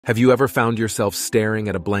Have you ever found yourself staring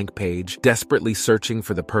at a blank page, desperately searching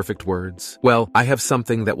for the perfect words? Well, I have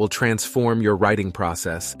something that will transform your writing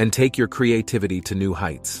process and take your creativity to new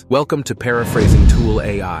heights. Welcome to Paraphrasing Tool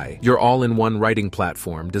AI, your all-in-one writing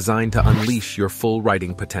platform designed to unleash your full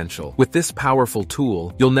writing potential. With this powerful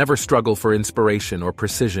tool, you'll never struggle for inspiration or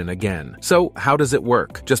precision again. So, how does it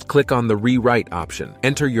work? Just click on the Rewrite option,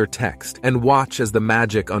 enter your text, and watch as the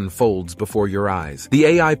magic unfolds before your eyes. The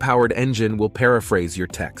AI-powered engine will paraphrase your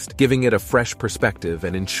text, giving it a fresh perspective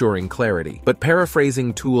and ensuring clarity. But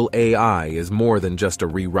Paraphrasing Tool AI is more than just a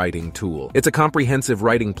rewriting tool. It's a comprehensive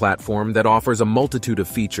writing platform that offers a multitude of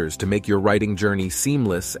features to make your writing journey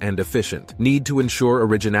seamless and efficient. Need to ensure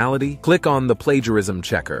originality? Click on the plagiarism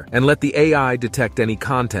checker and let the AI detect any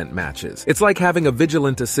content matches. It's like having a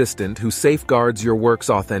vigilant assistant who safeguards your work's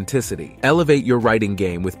authenticity. Elevate your writing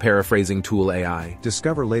game with Paraphrasing Tool AI.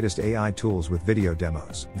 Discover latest AI tools with video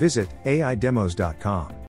demos. Visit aidemos.com.